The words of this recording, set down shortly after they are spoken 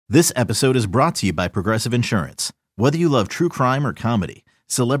This episode is brought to you by Progressive Insurance. Whether you love true crime or comedy,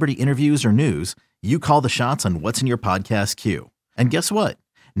 celebrity interviews or news, you call the shots on what's in your podcast queue. And guess what?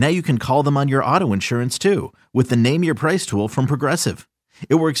 Now you can call them on your auto insurance too with the Name Your Price tool from Progressive.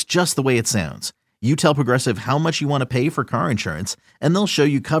 It works just the way it sounds. You tell Progressive how much you want to pay for car insurance, and they'll show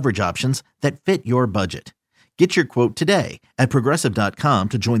you coverage options that fit your budget. Get your quote today at Progressive.com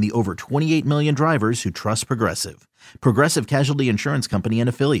to join the over 28 million drivers who trust Progressive. Progressive Casualty Insurance Company and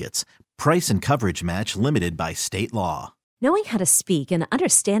Affiliates. Price and coverage match limited by state law. Knowing how to speak and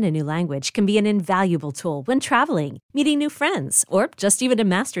understand a new language can be an invaluable tool when traveling, meeting new friends, or just even to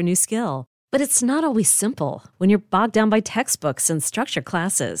master a new skill. But it's not always simple when you're bogged down by textbooks and structure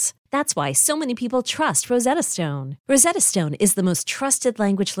classes. That's why so many people trust Rosetta Stone. Rosetta Stone is the most trusted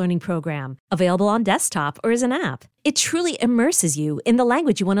language learning program, available on desktop or as an app. It truly immerses you in the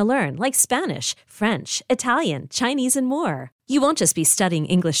language you want to learn, like Spanish, French, Italian, Chinese, and more. You won't just be studying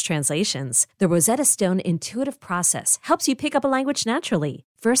English translations. The Rosetta Stone intuitive process helps you pick up a language naturally,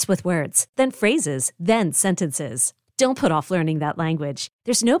 first with words, then phrases, then sentences. Don't put off learning that language.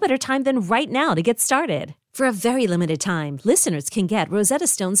 There's no better time than right now to get started. For a very limited time, listeners can get Rosetta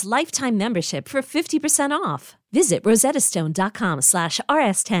Stone's lifetime membership for 50% off. Visit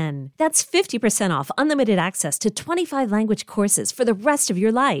rosettastone.com/rs10. That's 50% off unlimited access to 25 language courses for the rest of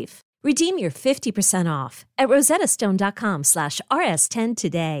your life. Redeem your 50% off at rosettastone.com/rs10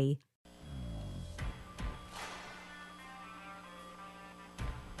 today.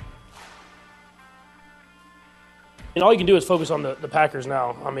 And all you can do is focus on the Packers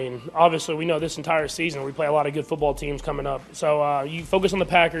now. I mean, obviously, we know this entire season we play a lot of good football teams coming up. So you focus on the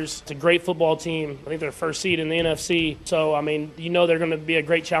Packers. It's a great football team. I think they're first seed in the NFC. So, I mean, you know they're going to be a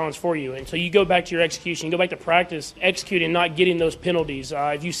great challenge for you. And so you go back to your execution. You go back to practice, executing, not getting those penalties.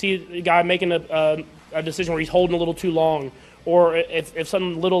 If you see a guy making a decision where he's holding a little too long, or if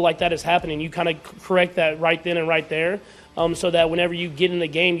something little like that is happening, you kind of correct that right then and right there. So that whenever you get in the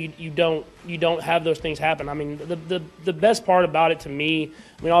game, you don't have those things happen. I mean, the best part about it to me,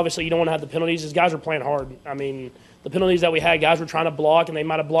 I mean, obviously you don't want to have the penalties, is guys are playing hard. I mean, the penalties that we had, guys were trying to block, and they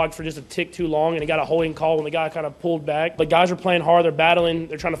might have blocked for just a tick too long, and they got a holding call when the guy kind of pulled back. But guys are playing hard, they're battling,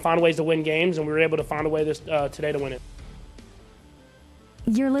 they're trying to find ways to win games, and we were able to find a way today to win it.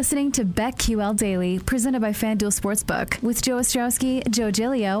 You're listening to BetQL Daily, presented by FanDuel Sportsbook, with Joe Ostrowski, Joe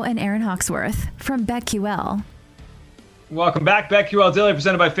Giglio, and Aaron Hawksworth from BetQL. Welcome back. BetQL Daily,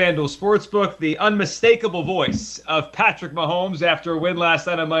 presented by FanDuel Sportsbook, the unmistakable voice of Patrick Mahomes after a win last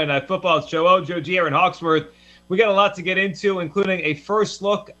night on Monday Night Football. It's Joe O, Joe G, Aaron Hawksworth. We got a lot to get into, including our first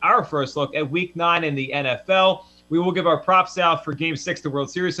look at Week 9 in the NFL. We will give our props out for Game 6 of the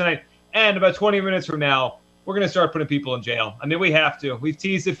World Series tonight. And about 20 minutes from now, we're going to start putting people in jail. I mean, we have to. We've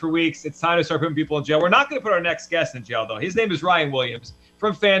teased it for weeks. It's time to start putting people in jail. We're not going to put our next guest in jail, though. His name is Ryan Williams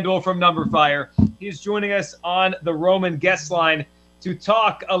from FanDuel, from Number Fire. He's joining us on the Roman guest line to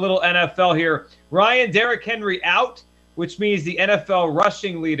talk a little NFL here. Ryan, Derrick Henry out, which means the NFL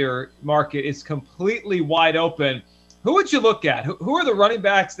rushing leader market is completely wide open. Who would you look at? Who are the running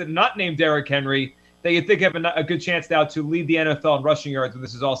backs that are not named Derrick Henry that you think have a good chance now to lead the NFL in rushing yards when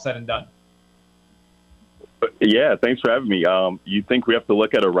this is all said and done? Yeah, thanks for having me. You think we have to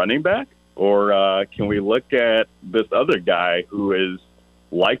look at a running back, or can we look at this other guy who is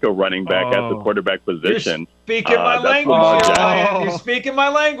like a running back at the quarterback position? You're speaking my language. You're speaking my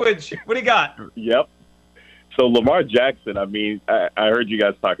language. What do you got? Yep. So Lamar Jackson, I mean, I heard you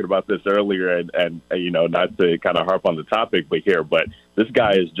guys talking about this earlier, and you know, not to kind of harp on the topic, but this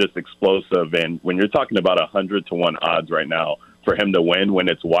guy is just explosive. And when you're talking about 100-1 odds right now for him to win when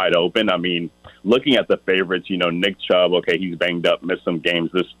it's wide open, I mean, looking at the favorites, you know, Nick Chubb, okay, he's banged up, missed some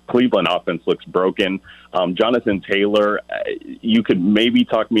games. This Cleveland offense looks broken. Jonathan Taylor, you could maybe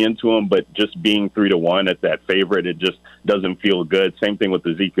talk me into him, but just being 3-1 at that favorite, it just doesn't feel good. Same thing with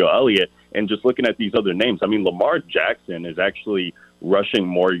Ezekiel Elliott. And just looking at these other names, I mean, Lamar Jackson is actually rushing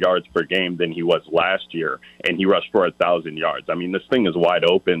more yards per game than he was last year, and he rushed for 1,000 yards. I mean, this thing is wide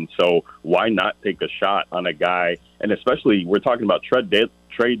open, so why not take a shot on a guy? And especially, we're talking about trade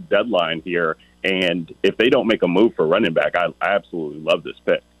deadline here, and if they don't make a move for running back, I absolutely love this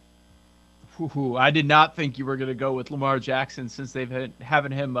pick. I did not think you were going to go with Lamar Jackson, since they've been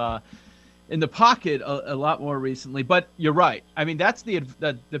having him in the pocket a lot more recently. But you're right. I mean, that's the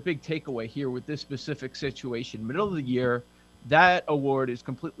big takeaway here with this specific situation. Middle of the year, that award is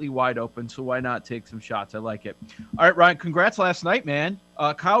completely wide open, so why not take some shots? I like it. All right, Ryan, congrats last night, man.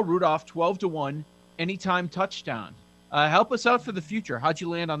 Kyle Rudolph, 12-1, anytime touchdown. Help us out for the future. How'd you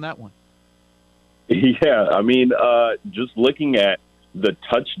land on that one? Yeah, I mean, just looking at the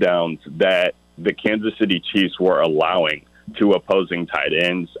touchdowns that the Kansas City Chiefs were allowing two opposing tight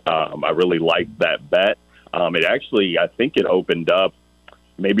ends. I really liked that bet. It actually, I think it opened up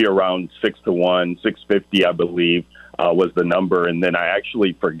maybe around 6-1, 650, I believe, was the number. And then I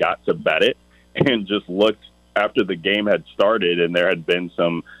actually forgot to bet it and just looked after the game had started, and there had been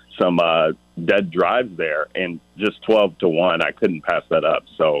some dead drives there, and just 12-1. I couldn't pass that up,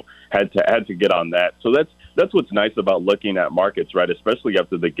 so had to get on that. So that's what's nice about looking at markets, right? Especially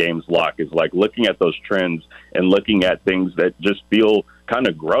after the game's lock, is like looking at those trends and looking at things that just feel kind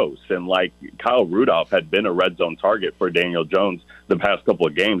of gross. And like Kyle Rudolph had been a red zone target for Daniel Jones the past couple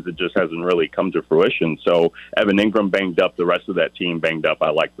of games. It just hasn't really come to fruition. So Evan Ingram banged up, the rest of that team banged up.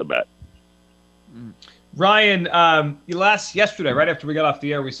 I like the bet. Ryan, yesterday, right after we got off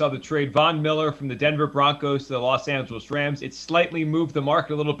the air, we saw the trade Von Miller from the Denver Broncos to the Los Angeles Rams. It slightly moved the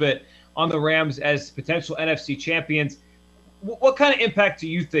market a little bit on the Rams as potential NFC champions. What kind of impact do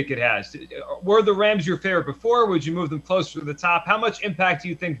you think it has? Were the Rams your favorite before? Would you move them closer to the top? How much impact do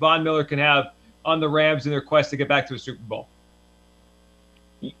you think Von Miller can have on the Rams in their quest to get back to a Super Bowl?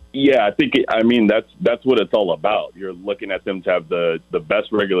 Yeah, I think that's what it's all about. You're looking at them to have the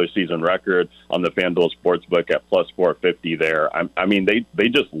best regular season record on the FanDuel Sportsbook at plus 450 there. They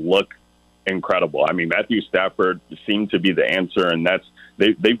just look incredible. Matthew Stafford seemed to be the answer, and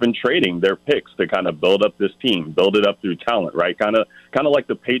they've been trading their picks to kind of build up this team, build it up through talent, right? Kind of like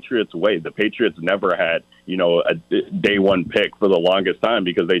the Patriots way. The Patriots never had, a day one pick for the longest time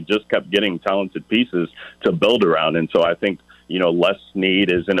because they just kept getting talented pieces to build around. And so I think, Les Snead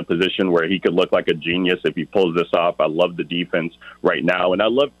is in a position where he could look like a genius if he pulls this off. I love the defense right now. And I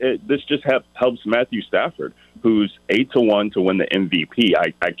love it. This just helps Matthew Stafford, who's 8-1 to win the MVP.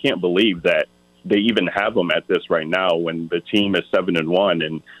 I can't believe that they even have him at this right now when the team is 7-1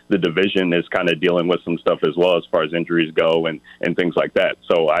 and the division is kind of dealing with some stuff as well as far as injuries go and things like that.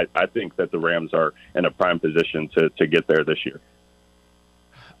 So I think that the Rams are in a prime position to get there this year.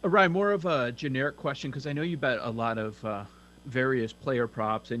 Ryan, more of a generic question, because I know you bet a lot of various player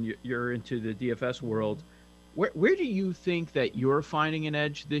props and you're into the DFS world. Where do you think that you're finding an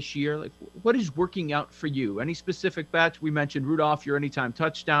edge this year? Like, what is working out for you? Any specific bets? We mentioned Rudolph, your anytime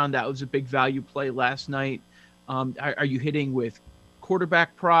touchdown. That was a big value play last night. Are you hitting with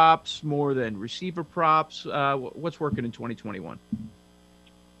quarterback props more than receiver props? What's working in 2021?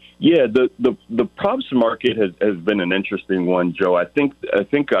 Yeah, the props market has been an interesting one, Joe. I think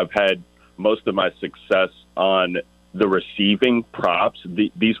I've had most of my success on the receiving props,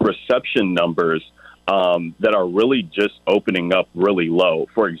 these reception numbers that are really just opening up really low.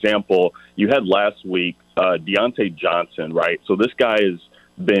 For example, you had last week Deontay Johnson, right? So this guy has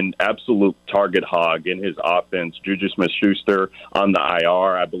been absolute target hog in his offense. Juju Smith-Schuster on the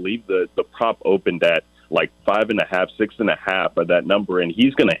IR. I believe the prop opened at like 5.5, 6.5 of that number, and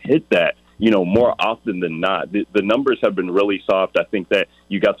he's going to hit that, more often than not. The numbers have been really soft. I think that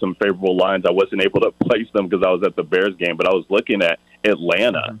you got some favorable lines. I wasn't able to place them because I was at the Bears game, but I was looking at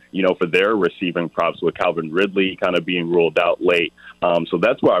Atlanta, for their receiving props with Calvin Ridley kind of being ruled out late. So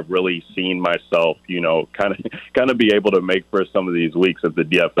that's where I've really seen myself, kind of be able to make for some of these weeks if the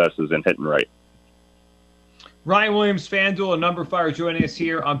DFS isn't hitting right. Ryan Williams, FanDuel, and Number Fire joining us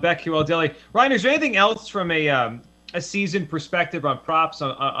here on BetQL Daily. Ryan, is there anything else from a season perspective on props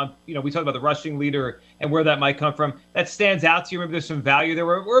on we talked about the rushing leader and where that might come from that stands out to you? Maybe there's some value there.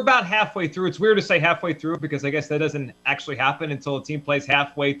 We're about halfway through. It's weird to say halfway through because I guess that doesn't actually happen until a team plays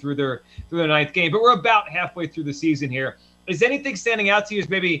halfway through their ninth game, but we're about halfway through the season here. Is anything standing out to you as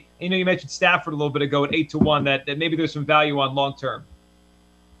maybe, you mentioned Stafford a little bit ago at 8-1 that maybe there's some value on long term?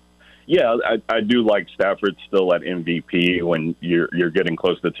 Yeah, I do like Stafford still at MVP when you're getting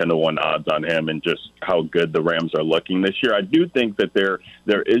close to 10-1 odds on him and just how good the Rams are looking this year. I do think that there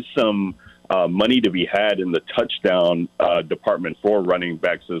is some money to be had in the touchdown department for running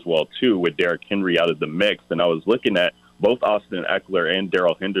backs as well, too, with Derrick Henry out of the mix. And I was looking at both Austin Eckler and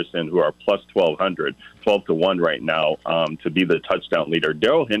Darrell Henderson, who are plus 1,200, 12-1 right now to be the touchdown leader.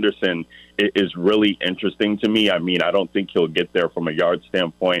 Darrell Henderson is really interesting to me. I don't think he'll get there from a yard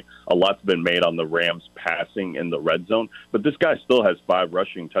standpoint. A lot's been made on the Rams passing in the red zone, but this guy still has 5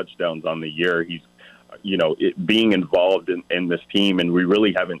 rushing touchdowns on the year. He's being involved in this team, and we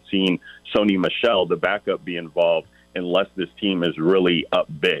really haven't seen Sony Michel, the backup, be involved unless this team is really up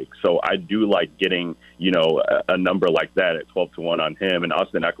big. So I do like getting, a number like that at 12-1 on him. And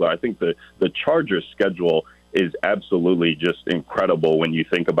Austin Eckler, I think the Chargers schedule is absolutely just incredible when you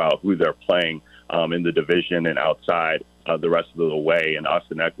think about who they're playing in the division and outside the rest of the way. And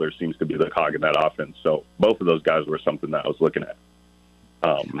Austin Eckler seems to be the cog in that offense. So both of those guys were something that I was looking at.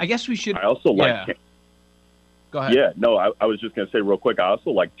 I guess we should. I also like. Go ahead. Yeah, no, I was just going to say real quick, I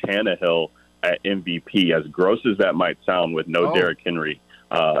also like Tannehill at MVP, as gross as that might sound with no Derrick Henry,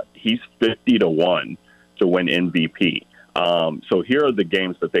 he's 50-1 to win MVP. So here are the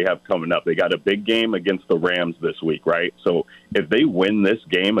games that they have coming up. They got a big game against the Rams this week, right? So if they win this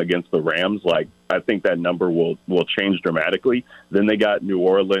game against the Rams, like, I think that number will change dramatically. Then they got New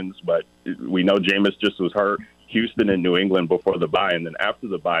Orleans, but we know Jameis just was hurt. Houston and New England before the bye, and then after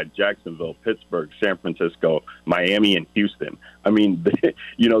the bye, Jacksonville, Pittsburgh, San Francisco, Miami, and Houston. I mean,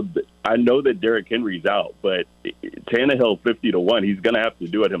 I know that Derrick Henry's out, but Tannehill 50-1, he's going to have to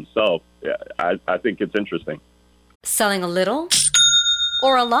do it himself. I think it's interesting. Selling a little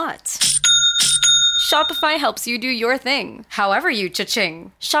or a lot? Shopify helps you do your thing, however you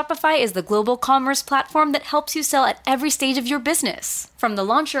cha-ching. Shopify is the global commerce platform that helps you sell at every stage of your business. From the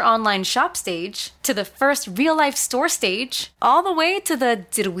launch your online shop stage, to the first real-life store stage, all the way to the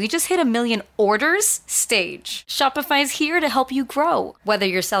did we just hit 1 million orders stage. Shopify's here to help you grow. Whether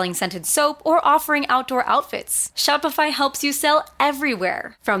you're selling scented soap or offering outdoor outfits, Shopify helps you sell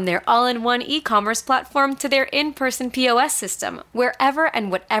everywhere. From their all-in-one e-commerce platform to their in-person POS system, wherever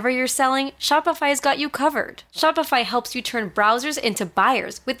and whatever you're selling, Shopify's got you covered. Shopify helps you turn browsers into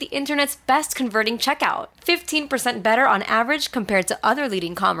buyers with the internet's best converting checkout. 15% better on average compared to other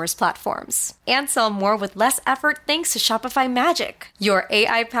leading commerce platforms. And sell more with less effort thanks to Shopify Magic, your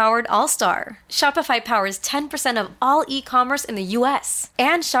AI-powered all-star. Shopify powers 10% of all e-commerce in the US.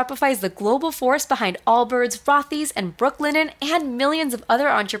 And Shopify is the global force behind Allbirds, Rothy's, and Brooklinen, and millions of other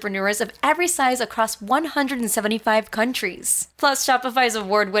entrepreneurs of every size across 175 countries. Plus, Shopify's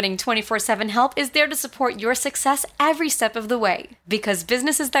award-winning 24/7 help is there to support your success every step of the way. Because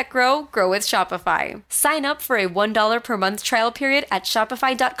businesses that grow with Shopify. Sign up for a $1 per month trial period at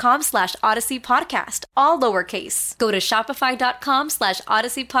shopify.com/Odyssey Podcast, all lowercase. Go to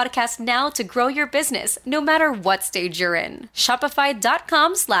shopify.com/Odyssey Podcast now to grow your business, no matter what stage you're in.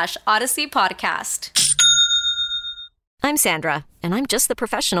 Shopify.com/Odyssey Podcast. I'm Sandra, and I'm just the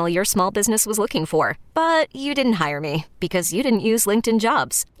professional your small business was looking for. But you didn't hire me because you didn't use LinkedIn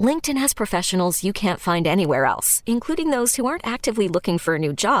Jobs. LinkedIn has professionals you can't find anywhere else, including those who aren't actively looking for a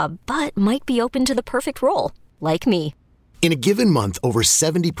new job, but might be open to the perfect role, like me. In a given month, over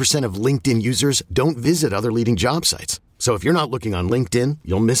 70% of LinkedIn users don't visit other leading job sites. So if you're not looking on LinkedIn,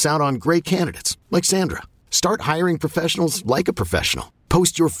 you'll miss out on great candidates like Sandra. Start hiring professionals like a professional.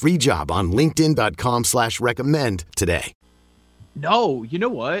 Post your free job on linkedin.com/recommend today. No, you know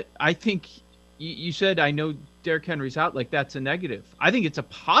what? I think you said, I know Derrick Henry's out, like that's a negative. I think it's a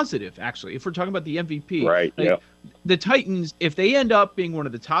positive, actually, if we're talking about the MVP. Right, like, yeah. The Titans, if they end up being one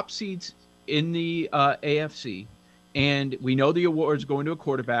of the top seeds in the AFC, and we know the award's going to a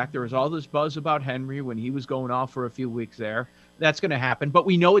quarterback. There was all this buzz about Henry when he was going off for a few weeks there. That's going to happen. But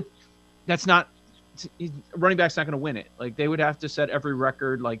we know running back's not going to win it. Like, they would have to set every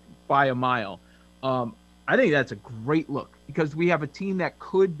record, like, by a mile. I think that's a great look because we have a team that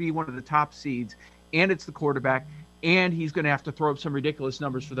could be one of the top seeds, and it's the quarterback, and he's going to have to throw up some ridiculous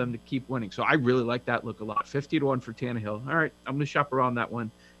numbers for them to keep winning. So I really like that look a lot. 50-1 for Tannehill. All right, I'm going to shop around that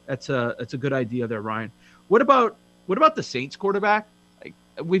one. That's a good idea there, Ryan. What about the Saints quarterback? Like,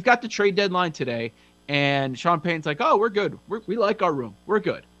 we've got the trade deadline today, and Sean Payton's like, oh, we're good. We like our room. We're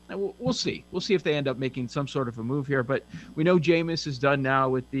good. And we'll see. We'll see if they end up making some sort of a move here. But we know Jameis is done now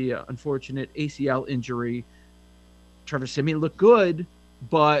with the unfortunate ACL injury. Trevor Siemian looked good,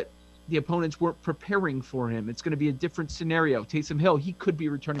 but the opponents weren't preparing for him. It's going to be a different scenario. Taysom Hill, he could be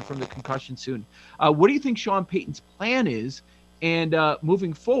returning from the concussion soon. What do you think Sean Payton's plan is? And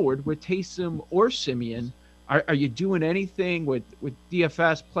moving forward with Taysom or Siemian, are you doing anything with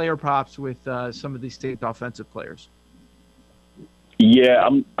DFS player props with some of these state offensive players? Yeah,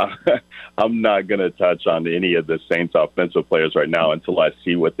 I'm not going to touch on any of the Saints offensive players right now until I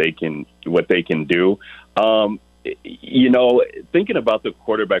see what they can do. Thinking about the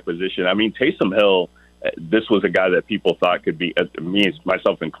quarterback position, I mean, Taysom Hill, this was a guy that people thought could be, me,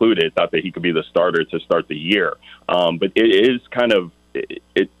 myself included, thought that he could be the starter to start the year. But it is kind of,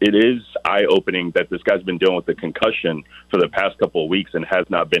 it is eye-opening that this guy's been dealing with the concussion for the past couple of weeks and has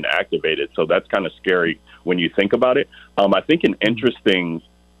not been activated. So that's kind of scary when you think about it. I think an interesting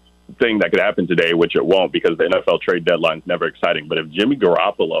thing that could happen today, which it won't because the NFL trade deadline is never exciting, but if Jimmy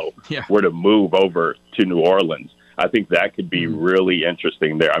Garoppolo were to move over to New Orleans, I think that could be really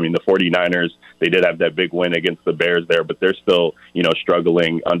interesting there. I mean, the 49ers, they did have that big win against the Bears there, but they're still,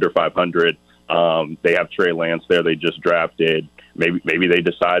 struggling under 500. They have Trey Lance there. They just drafted. Maybe they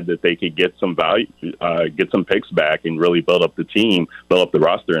decide that they could get some value, get some picks back and really build up the team, build up the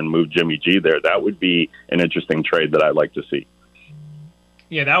roster and move Jimmy G there. That would be an interesting trade that I'd like to see.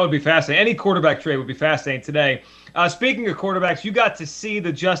 Yeah, that would be fascinating. Any quarterback trade would be fascinating today. Speaking of quarterbacks, you got to see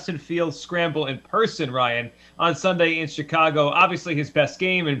the Justin Fields scramble in person, Ryan, on Sunday in Chicago. Obviously his best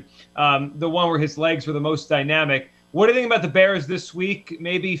game and the one where his legs were the most dynamic. What do you think about the Bears this week?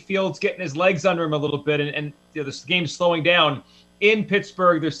 Maybe Fields getting his legs under him a little bit and this game slowing down. In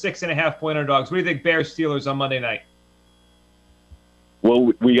Pittsburgh, they're 6.5-point underdogs. What do you think, Bears Steelers on Monday night?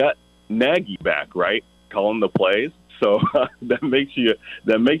 Well, we got Nagy back, right? Calling the plays. So that makes you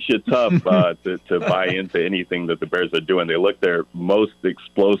tough to buy into anything that the Bears are doing. They looked their most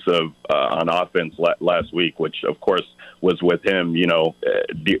explosive on offense last week, which of course was with him,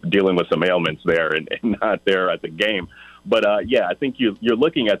 dealing with some ailments there and not there at the game. But yeah, I think you're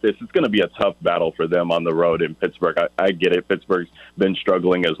looking at this. It's going to be a tough battle for them on the road in Pittsburgh. I get it. Pittsburgh's been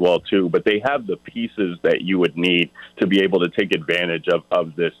struggling as well too, but they have the pieces that you would need to be able to take advantage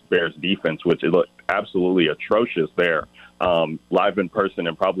of this Bears defense, which is absolutely atrocious there, live in person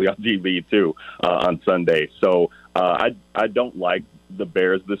and probably on TV too on Sunday. So I don't like the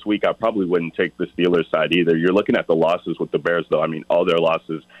Bears this week. I probably wouldn't take the Steelers side either. You're looking at the losses with the Bears, though. I mean, all their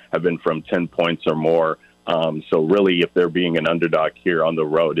losses have been from 10 points or more. So really, if they're being an underdog here on the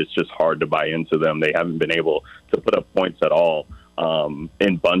road, it's just hard to buy into them. They haven't been able to put up points at all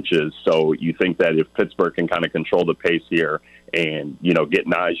in bunches. So you think that if Pittsburgh can kind of control the pace here and, get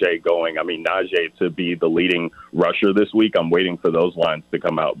Najee going, I mean, Najee to be the leading rusher this week, I'm waiting for those lines to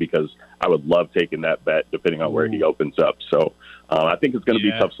come out because I would love taking that bet depending on where he opens up. So I think it's going to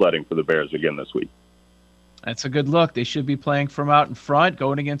be tough sledding for the Bears again this week. That's a good look. They should be playing from out in front,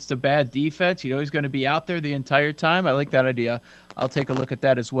 going against a bad defense. He's going to be out there the entire time. I like that idea. I'll take a look at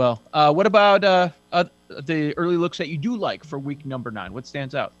that as well. What about the early looks that you do like for week number 9? What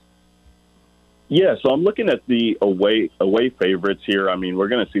stands out? Yeah, so I'm looking at the away favorites here. I mean, we're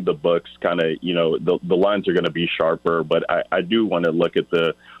going to see the books kind of, the lines are going to be sharper, but I do want to look at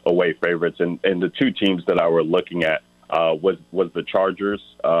the away favorites. And the two teams that I were looking at was the Chargers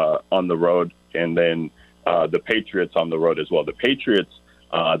on the road and then the Patriots on the road as well. The Patriots,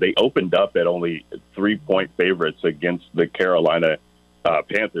 they opened up at only 3-point favorites against the Carolina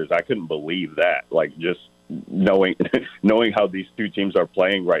Panthers. I couldn't believe that. Like, just knowing how these two teams are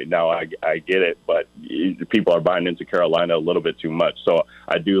playing right now, I get it, but people are buying into Carolina a little bit too much. So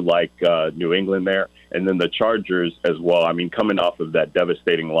I do like New England there. And then the Chargers as well. I mean, coming off of that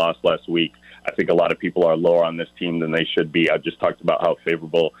devastating loss last week, I think a lot of people are lower on this team than they should be. I just talked about how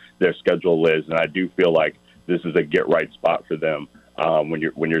favorable their schedule is, and I do feel like this is a get-right spot for them when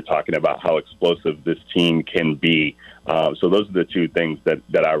you're talking about how explosive this team can be. So those are the two things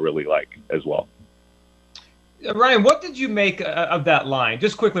that I really like as well. Ryan, what did you make of that line?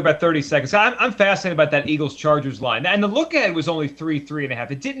 Just quickly, about 30 seconds. I'm fascinated about that Eagles-Chargers line. And the look ahead was only 3.5.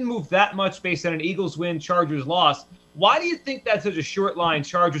 It didn't move that much based on an Eagles win, Chargers loss. Why do you think that's such a short line,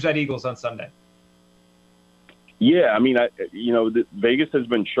 Chargers at Eagles on Sunday? Yeah, I mean, Vegas has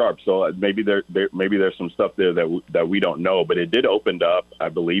been sharp, so maybe there's some stuff there that we don't know. But it did open up, I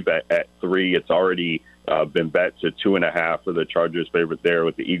believe, at 3. It's already been bet to 2.5 for the Chargers' favorite there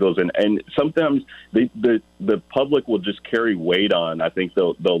with the Eagles, and sometimes the public will just carry weight on. I think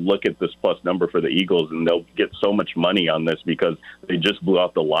they'll look at this plus number for the Eagles and they'll get so much money on this because they just blew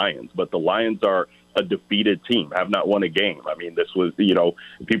out the Lions. But the Lions are a defeated team, have not won a game. I mean, this was,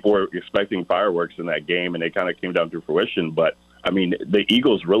 people were expecting fireworks in that game, and they kind of came down to fruition. But, I mean, the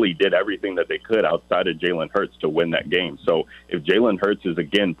Eagles really did everything that they could outside of Jalen Hurts to win that game. So if Jalen Hurts is,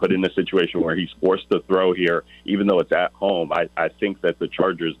 again, put in a situation where he's forced to throw here, even though it's at home, I think that the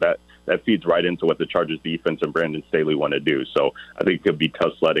Chargers, that feeds right into what the Chargers defense and Brandon Staley want to do. So I think it could be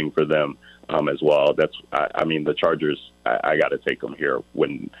tough sledding for them as well. The Chargers, I got to take them here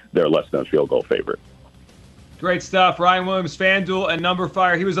when they're less than a field goal favorite. Great stuff. Ryan Williams, FanDuel and Number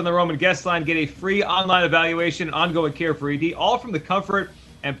Fire. He was on the Roman guest line. Get a free online evaluation, ongoing care for ED, all from the comfort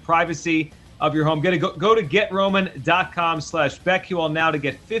and privacy of your home. Go to GetRoman.com/BetQL now to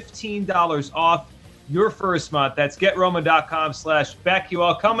get $15 off your first month. That's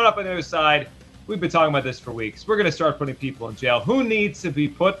GetRoman.com/BetQL. Coming up on the other side, we've been talking about this for weeks. We're going to start putting people in jail. Who needs to be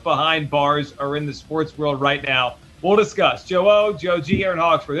put behind bars or in the sports world right now? We'll discuss. Joe O, Joe G, Aaron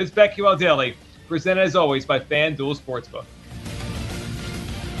Hawksworth. It's BetQL Daily, presented as always by FanDuel Sportsbook.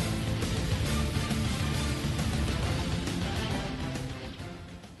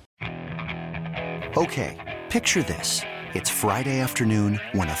 Okay, picture this. It's Friday afternoon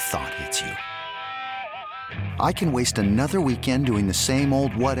when a thought hits you. I can waste another weekend doing the same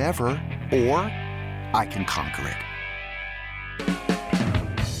old whatever, or I can conquer it.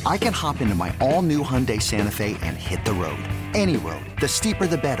 I can hop into my all-new Hyundai Santa Fe and hit the road. Any road. The steeper,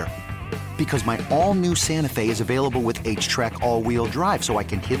 the better. Because my all-new Santa Fe is available with H-Track all-wheel drive, so I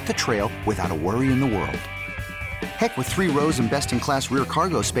can hit the trail without a worry in the world. Heck, with 3 rows and best-in-class rear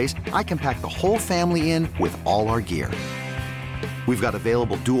cargo space, I can pack the whole family in with all our gear. We've got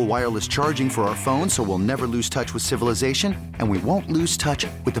available dual wireless charging for our phones, so we'll never lose touch with civilization, and we won't lose touch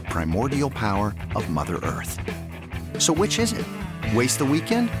with the primordial power of Mother Earth. So which is it? Waste the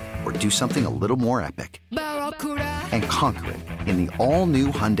weekend or do something a little more epic? And conquer it in the all-new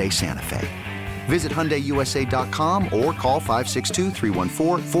Hyundai Santa Fe. Visit HyundaiUSA.com or call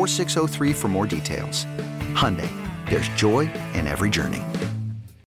 562-314-4603 for more details. Hyundai, there's joy in every journey.